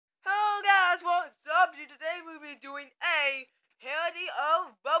Guppies. Today we'll be doing a parody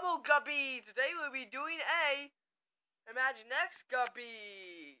of Bubble Guppies. Today we'll be doing a Imaginext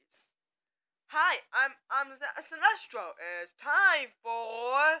Guppies. Hi, I'm Sinestro. It's time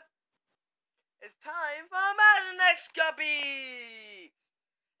for Imaginext Guppies.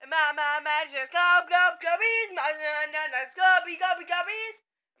 Imaginext Guppies. Imaginext Guppies.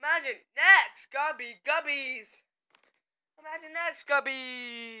 Imaginext Guppies. Imaginext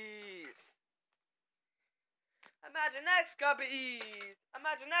Guppies. Imaginext Guppies.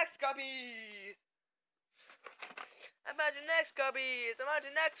 Imaginext Guppies. Imaginext Guppies.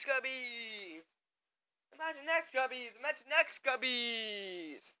 Imaginext Guppies. Imaginext Guppies. Imaginext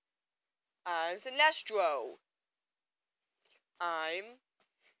Guppies. I'm Sinestro. I'm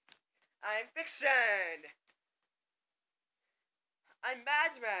Vixen. I'm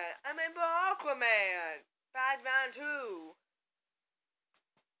Batman. I'm Aquaman. Batman 2.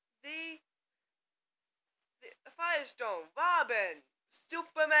 The Firestone, Robin,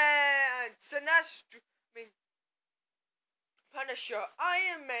 Superman, Sinestro, Punisher,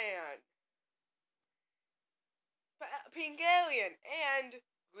 Iron Man, Pink Alien, and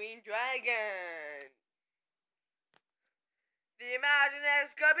Green Dragon. The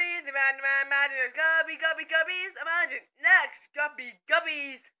Imaginext Guppies, the Imaginext Guppies, Imaginext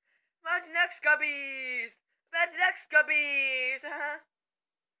Guppies, Imaginext Guppies, Imaginext Guppies,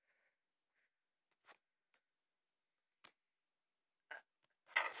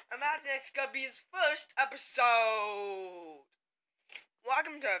 Imaginext Guppies' first episode.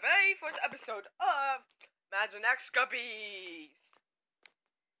 Welcome to the very first episode of Imaginext Guppies.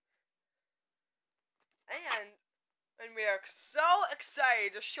 And we are so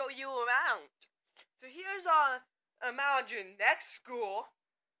excited to show you around. So here's our Imaginext school.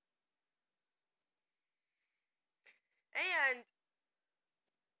 And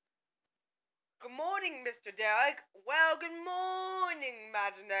good morning, Mr. Derek. Well, good morning,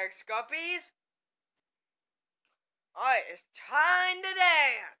 Imaginext Guppies. Alright, it's time to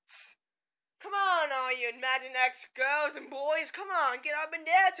dance. Come on, all you Imaginext girls and boys. Come on, get up and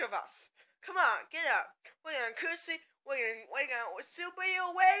dance with us. Come on, get up. We're gonna superhero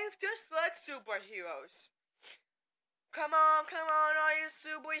wave just like superheroes. Come on, all you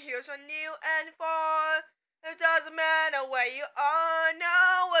superheroes from near and far. It doesn't matter where you are.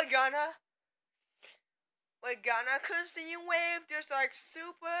 No, we're gonna curtsy and wave just like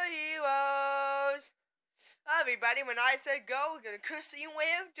superheroes. Everybody, when I say go, we're gonna curtsy and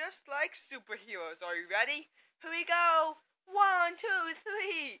wave just like superheroes. Are you ready? Here we go. 1, 2,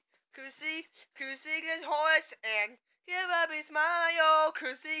 3. Curtsy, good horse, and give a big smile.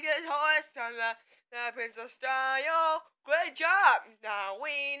 Curtsy, good horse, on the princess style. Great job. Now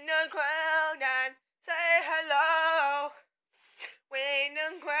win the crown and say hello. Win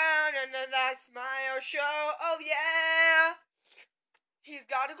the crown under that smile show. Oh yeah. He's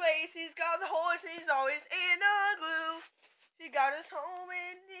got a grace, he's got the horse, he's always in a groove. He got his home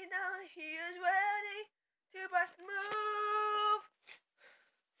and now he is ready to bust the move.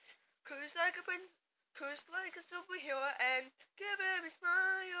 Curse like a prince, curse like a superhero, and give him a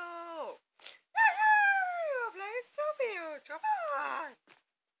smile. Yeah, play superheroes, come on.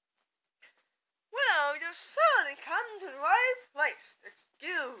 Well, you've certainly come to the right place.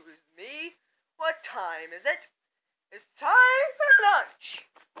 Excuse me. What time is it? It's time for lunch.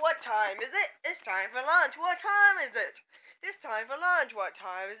 What time is it? It's time for lunch. What time is it? It's time for lunch. What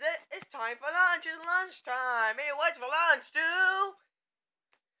time is it? It's time for lunch. It's lunchtime. Hey, what's for lunch, dude?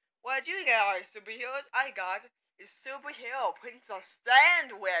 What did you get, all superheroes? I got a superhero princess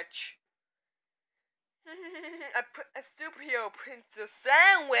sandwich. a superhero princess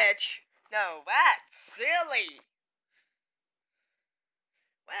sandwich. No, that's silly.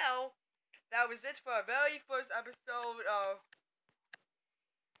 Well, that was it for our very first episode of,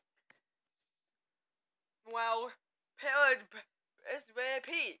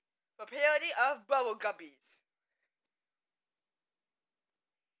 parody of Bubble Guppies.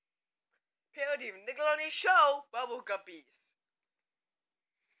 Parody of Nickelodeon show, Bubble Guppies.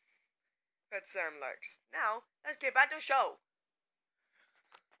 That Sam likes. Now, let's get back to the show.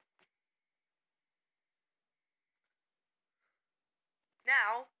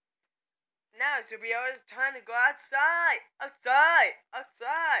 Now, superheroes, it's time to go outside. Outside,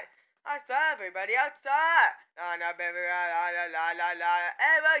 everybody, outside.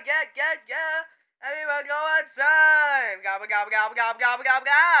 Everyone go outside. Gobble, gobble, gobble, gobble, gobble, gobble,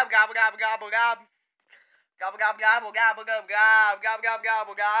 gobble, gobble, gobble, gobble, gobble. Gobble, gobble, gobble, gobble, gobble, gobble, gobble,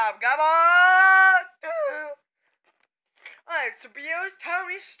 gobble, gobble, gobble. Alright, superheroes, tell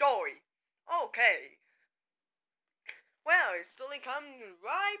me a story. Okay. Well, it's slowly come to the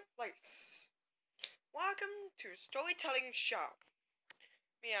right place. welcome to Storytelling Shop.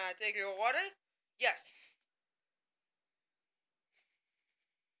 May I take your order? Yes.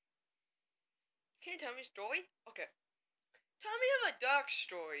 Can you tell me a story? Okay. Tell me of a duck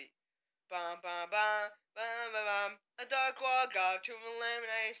story. Bum bum bum bum bum bum. A duck walked up to a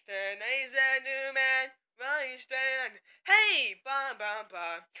lemonade stand. He said, "New man, where you stand? Hey, bum bum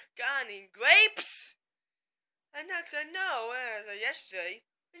bum, got any grapes?" And duck said, "No, as of yesterday,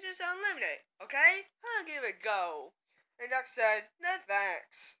 we just sell lemonade. Okay, I'll give it a go." And duck said, "No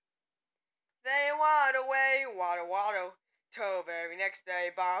thanks." They waddled away, waddle waddle, till very next day,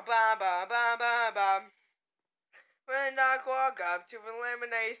 bum bum bum bum bum bum. When Doc walked up to the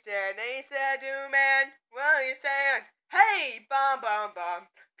lemonade stand, he said, "New man, where you stand? Hey, bum bum bum,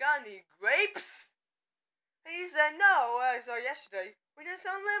 got any grapes?" And he said, "No, as of yesterday, we just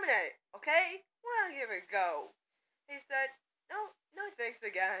sold lemonade. Okay, well, I'll give it a go." He said, No thanks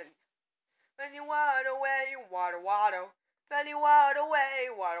again." Then he waddled away, waddle waddle. Then he waddled away,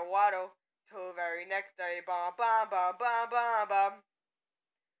 waddle waddle, till the very next day, bum bum bum bum bum bum.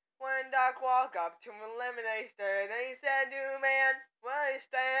 When Doc walked up to the lemonade stand, he said, "New man, where you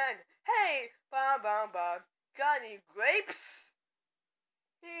stand? Hey, bum bum bum, got any grapes?"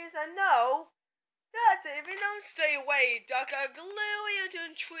 He said, "No. That's it. If you don't stay away, Duck, I'll glue you to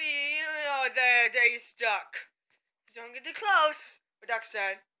a tree. Oh, there you stuck. Don't get too close." But Duck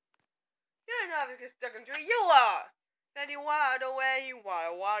said, "You're not get stuck in a tree. You are." Then he waddled away,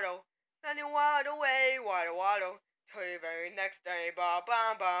 waddle waddle. Then he waddled away, waddle waddle, till the very next day, bum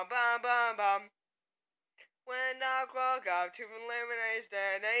bum bum bum bum bum. When Doc walked up to the lemonade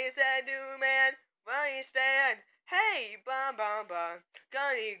stand, he said, "New man, where you stand? Hey, bum bum bum,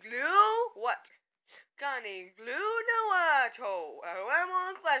 got any glue?" "What? Got any glue?" "No at all. I have one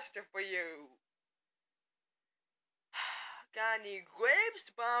more question for you. Got any grapes?"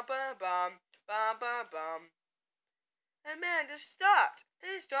 "Bum bum bum, bum bum bum." And man just stopped.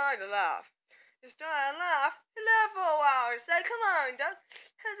 He started to laugh. He started to laugh. He laughed for a while. He said, "Come on, Duck.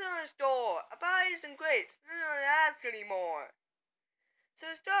 Let's go to the store. I'll buy you some grapes. I don't ask anymore." So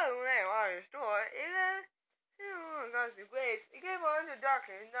he started around to the store. He got some grapes. He gave one to Duck,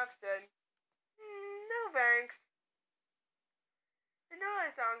 and Duck said, "No thanks. I know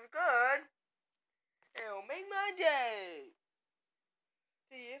it sounds good. It'll make my day.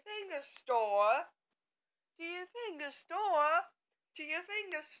 Do you think the store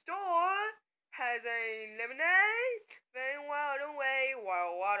has a lemonade?" Then waddle away,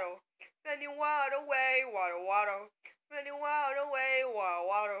 waddle waddle. Then you waddle away, waddle waddle. Then you waddle away, waddle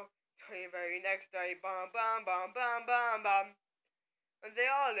waddle, till the very next day, bum bum bum bum bum bum. And they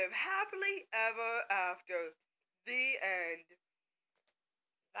all live happily ever after. The end.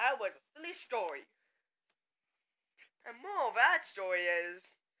 That was a silly story. And more of that story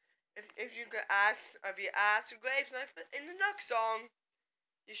is, if you ask for grapes like in the Duck song,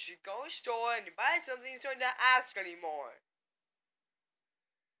 you should go to the store and you buy something so you don't ask anymore.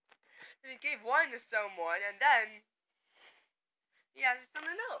 And you give one to someone and then he asks for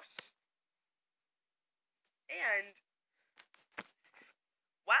something else. And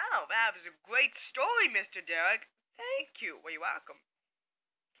wow, that was a great story, Mr. Derek. Thank you. Well, you're welcome.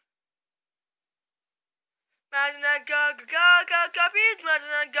 Imaginext Guppies,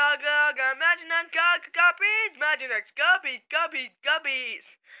 Imaginext Guppies, Imaginext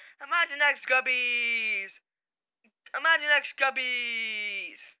Guppies, Imaginext Guppies, Imaginext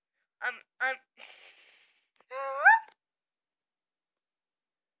Guppies.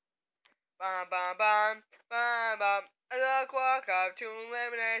 Bum bum bum bum bum. A duck walked up to a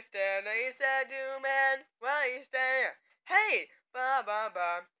lemonade stand and he said, "New man, where you stand? Hey, bum bum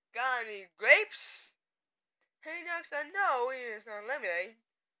bum, got any grapes?" Hey, Duck said, "No, it's not lemonade.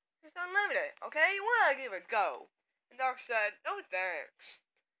 It's not lemonade, okay? You wanna give it a go?" And Duck said, "No thanks."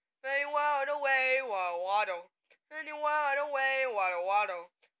 Then he waddled away, waddle waddle. Then he waddled away, waddle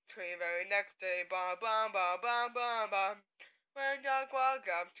waddle, till the very next day, bum bum bum bum bum bum. When Duck walked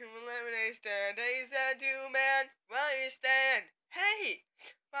up to a lemonade stand, he said, "New man, where you stand? Hey,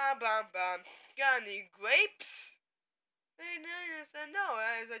 bum bum bum, got any grapes?" And he said, "No,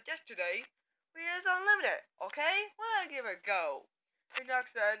 as of yesterday, we just unlimited, okay? Well, I'll give it a go." And Duck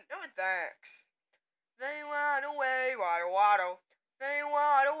said, "No thanks." Then he waddled away, waddle waddle. Then he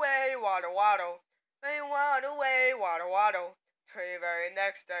waddled away, waddle waddle. Then he waddled away, waddle waddle, till the very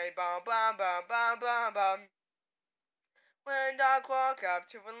next day, bum bum bum bum bum bum. When Doc walked up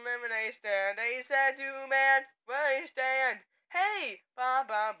to a lemonade stand, he said, "New man, where you stand? Hey, bum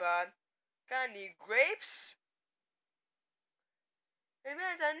bum bum, got any grapes?" The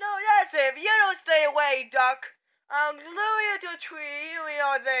man said, "No, that's it. If you don't stay away, Duck, I'll glue you to a tree. You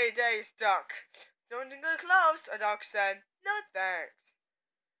are they stuck. Don't get close, a duck said. No thanks.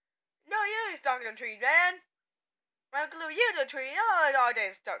 No use talking to trees, man. I'll glue you to the tree all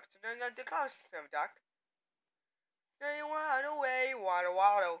day stuck, so don't get too close, said the duck. Then he went away, waddle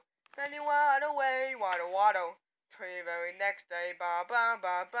waddle. Then he went away, waddle waddle. Till the very next day, bum bum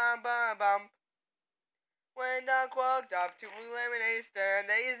bum bum bum bum. When duck walked up to the lemonade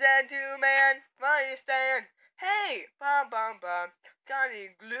stand, they said to man, why you stand? Hey, bum bum bum, got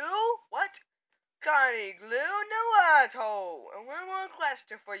any glue? What? Got any glue? No asshole. And one more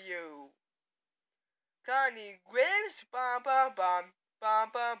question for you. Got any grapes? Bum bum bum,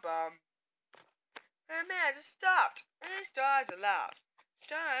 bum bum bum. And man just stopped, and he started to laugh.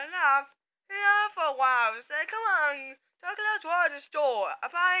 Started to laugh. He laughed for a while and said, come on, talk let's go to the store. I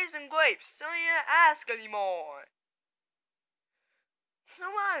buy some grapes, don't you ask anymore.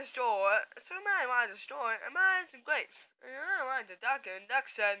 Somebody went to the store and buy some grapes. And I went to the duck, and the duck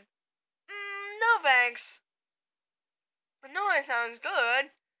said, no thanks. But no, it sounds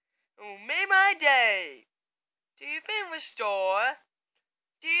good. It will make my day. Do you think the store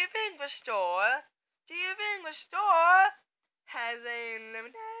has a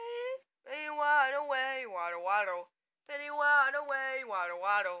lemonade? Then he waddle away, waddle waddle. Then he waddle away, waddle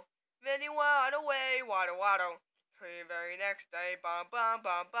waddle. Then he waddle away, waddle waddle. Till the very next day, bum bum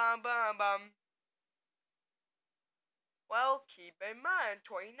bum bum bum bum. Well, keep in mind,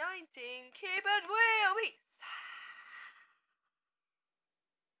 2019, keep it real, peace.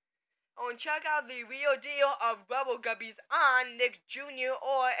 Oh, and check out the real deal of Bubble Guppies on Nick Jr.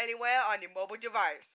 or anywhere on your mobile device.